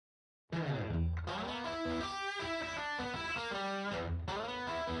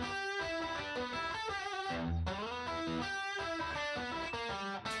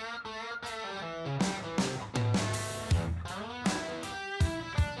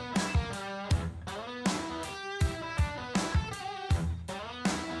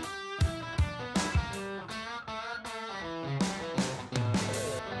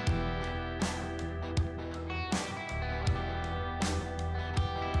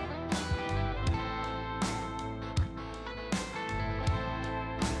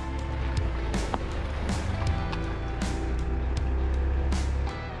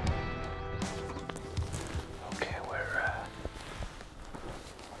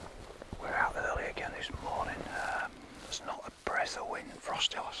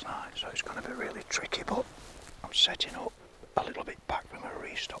setting up a little bit back from a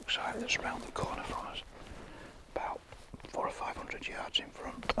restock site that's round the corner from us, about 400 or 500 yards in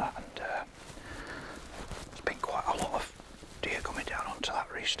front, and there's been quite a lot of deer coming down onto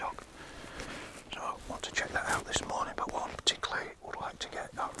that restock. So I want to check that out this morning, but what I particularly would like to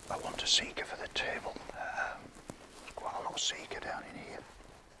get, I want a seeker for the table. Quite a lot of seeker down in here.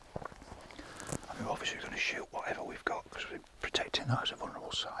 And we're obviously going to shoot whatever we've got because we're protecting that as a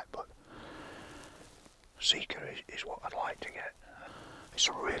vulnerable site, but seeker is what I'd like to get. It's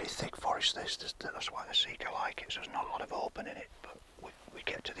a really thick forest this, that's why the seeker like it, so there's not a lot of open in it, but we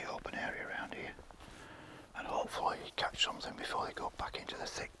get to the open area around here and hopefully catch something before they go back into the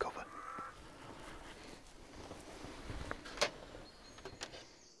thick cover.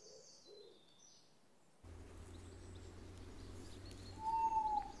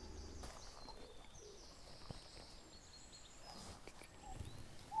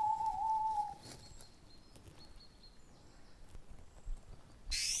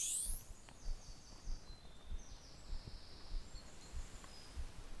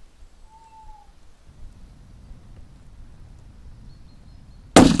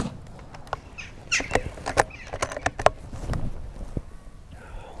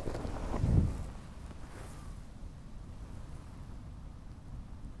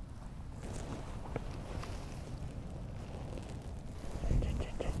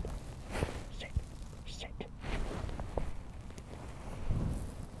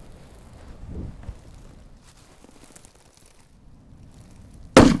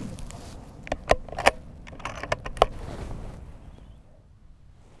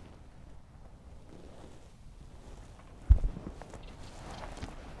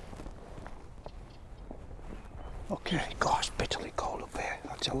 Okay, God, it's bitterly cold up here.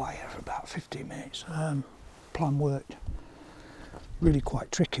 I had to lie here for about 15 minutes. Plan worked. Really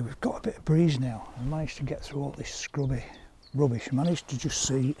quite tricky. We've got a bit of breeze now. I managed to get through all this scrubby rubbish. I managed to just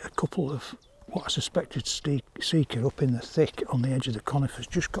see a couple of what I suspected seeker up in the thick on the edge of the conifers.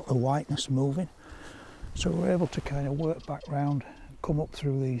 Just got the whiteness moving. So we're able to kind of work back round, come up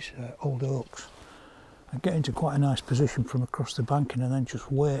through these old oaks and get into quite a nice position from across the banking and then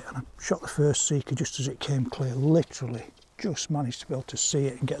just wait. And I shot the first seeker just as it came clear, literally just managed to be able to see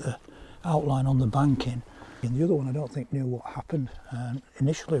it and get the outline on the banking. And the other one I don't think knew what happened, and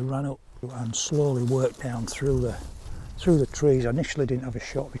initially ran up and slowly worked down through the trees. I initially didn't have a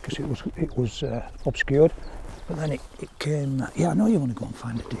shot because it was obscured, but then it came, yeah, I know you want to go and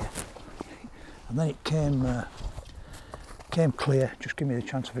find a deer, and then it came clear, just give me the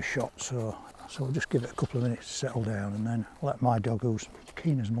chance of a shot. So we'll just give it a couple of minutes to settle down and then let my dog, who's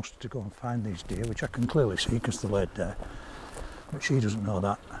keen as mustard to go and find these deer, which I can clearly see because they're laid there, but she doesn't know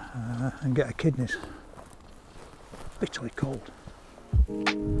that, and get her kidneys. Bitterly cold.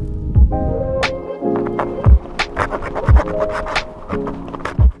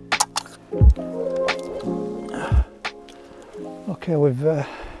 Okay,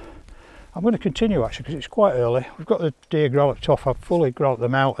 I'm going to continue actually because it's quite early. We've got the deer galloped off. I've fully galloped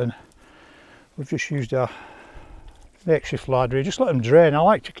them out and we've just used our makeshift larder. Just let them drain. I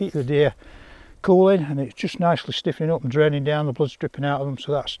like to keep the deer cooling and it's just nicely stiffening up and draining down. The blood's dripping out of them,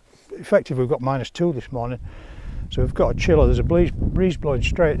 so that's effective. We've got -2 this morning, so we've got a chiller. There's a breeze blowing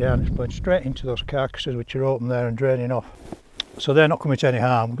straight down. It's blowing straight into those carcasses which are open there and draining off, so they're not coming to any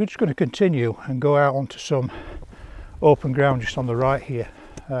harm. We're just going to continue and go out onto some open ground just on the right here.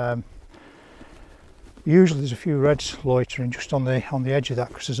 Usually there's a few reds loitering just on the edge of that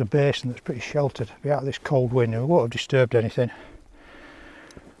because there's a basin that's pretty sheltered. Be out of this cold wind and we won't have disturbed anything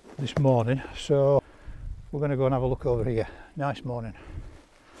this morning, so we're going to go and have a look over here. Nice morning.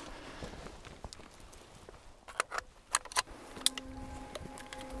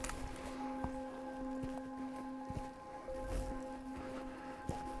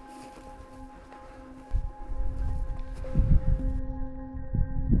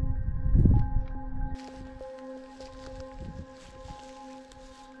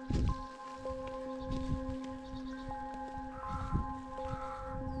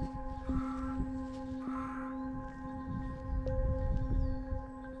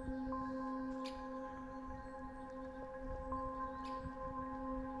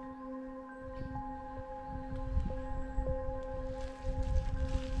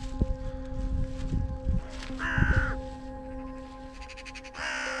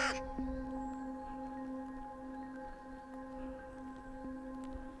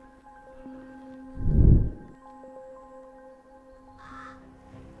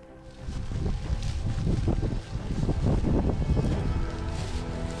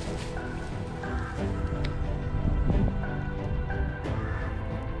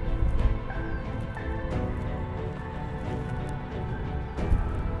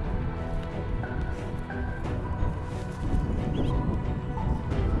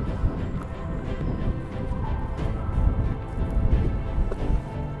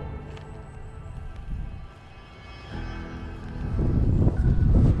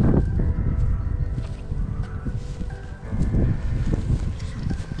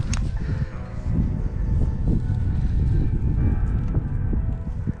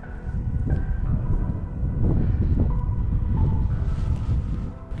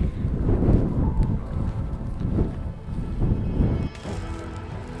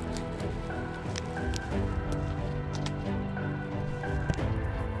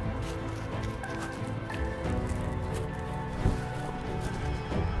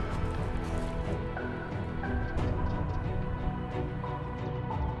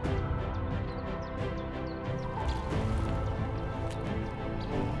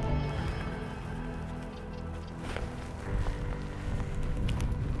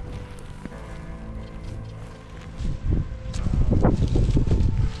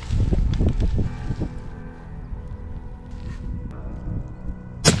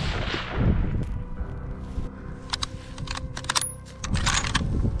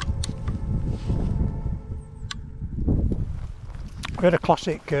 We had a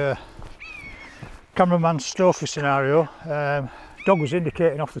classic cameraman Stokely scenario. Dog was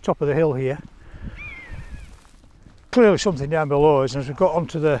indicating off the top of the hill here. Clearly something down below us, and as we got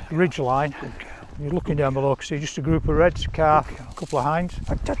onto the ridge line, you're looking down below, you can see just a group of reds, a calf, a couple of hinds,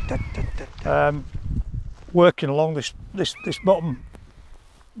 working along this bottom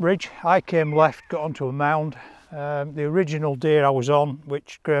ridge. I came left, got onto a mound. The original deer I was on,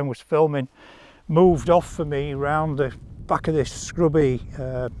 which Graham was filming, moved off for me round the back of this scrubby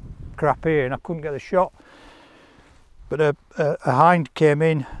crap here, and I couldn't get a shot. But a hind came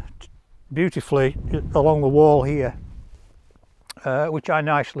in beautifully along the wall here, which I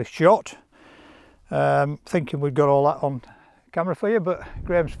nicely shot, thinking we'd got all that on camera for you, but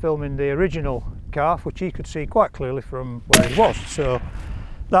Graham's filming the original calf, which he could see quite clearly from where he was. So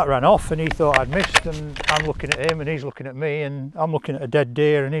that ran off and he thought I'd missed, and I'm looking at him and he's looking at me, and I'm looking at a dead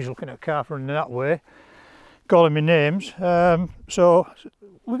deer and he's looking at a calf running that way, calling me names. So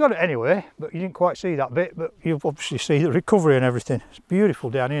we got it anyway, but you didn't quite see that bit, but you obviously see the recovery and everything. It's beautiful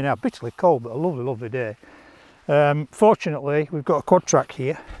down here now, bitterly cold, but a lovely, lovely day. Fortunately, we've got a quad track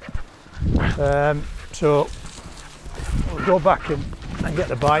here, so we'll go back and get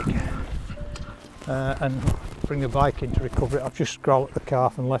the bike and bring the bike in to recover it. I've just scrolled the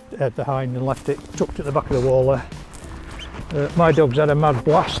calf and left the hind and left it tucked at the back of the wall there. My dog's had a mad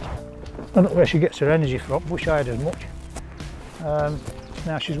blast. I don't know where she gets her energy from, wish I had as much.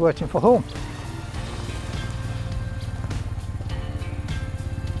 Now she's waiting for home.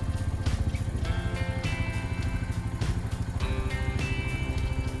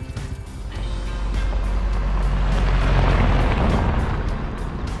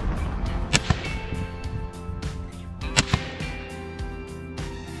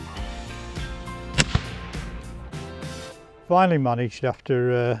 Finally managed,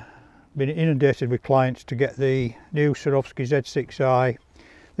 after being inundated with clients, to get the new Swarovski Z6i.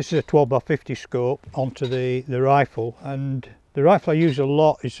 This is a 12x50 scope onto the rifle, and the rifle I use a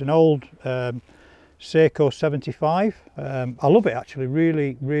lot is an old Seiko 75. I love it actually,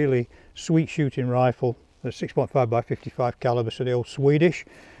 really sweet shooting rifle. The 6.5x55 caliber, so the old Swedish,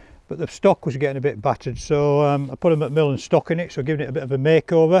 but the stock was getting a bit battered, so I put a Macmillan stock in it, so giving it a bit of a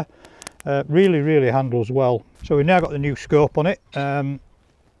makeover. Really handles well. So we've now got the new scope on it.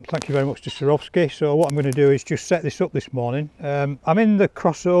 Thank you very much to Swarovski. So what I'm going to do is just set this up this morning. I'm in the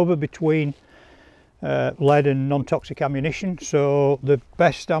crossover between lead and non-toxic ammunition, so the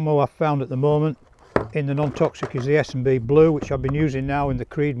best ammo I've found at the moment in the non-toxic is the S&B Blue, which I've been using now in the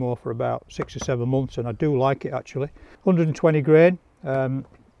Creedmoor for about 6 or 7 months, and I do like it actually. 120 grain,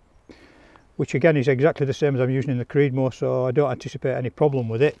 which again is exactly the same as I'm using in the Creedmoor, so I don't anticipate any problem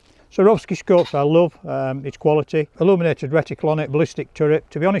with it. Swarovski scopes I love, it's quality. Illuminated reticle on it, ballistic turret.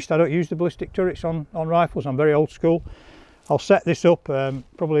 To be honest, I don't use the ballistic turrets on rifles, I'm very old school. I'll set this up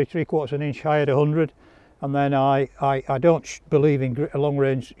probably 3/4 of an inch high at 100, and then I don't believe in long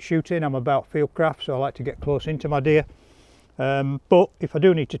range shooting. I'm about fieldcraft, so I like to get close into my deer. But if I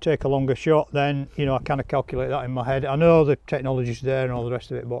do need to take a longer shot, then you know I kind of calculate that in my head. I know the technology's there and all the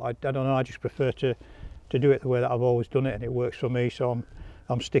rest of it, but I don't know, I just prefer to do it the way that I've always done it, and it works for me, so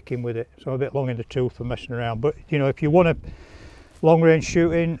I'm sticking with it. So I'm a bit long in the tooth for messing around, but you know, if you want a long range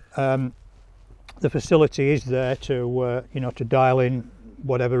shooting, the facility is there to you know, to dial in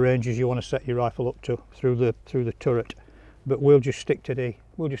whatever ranges you want to set your rifle up to through the turret. But we'll just stick to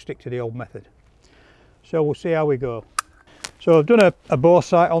the old method. So we'll see how we go. So I've done a bore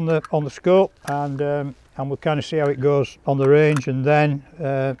sight on the scope, and we'll kind of see how it goes on the range, and then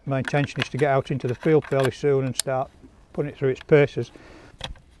my intention is to get out into the field fairly soon and start putting it through its paces.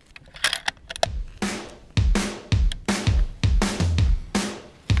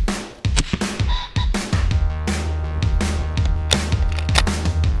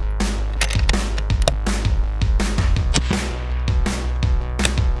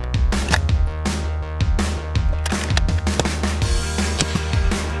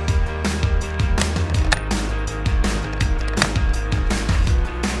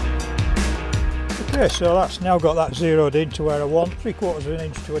 Okay, so that's now got that zeroed in to where I want, 3/4 of an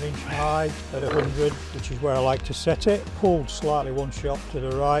inch to an inch high at 100, which is where I like to set it. Pulled slightly one shot to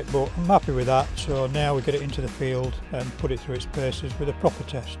the right, but I'm happy with that. So now we get it into the field and put it through its paces with a proper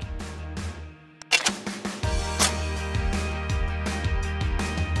test.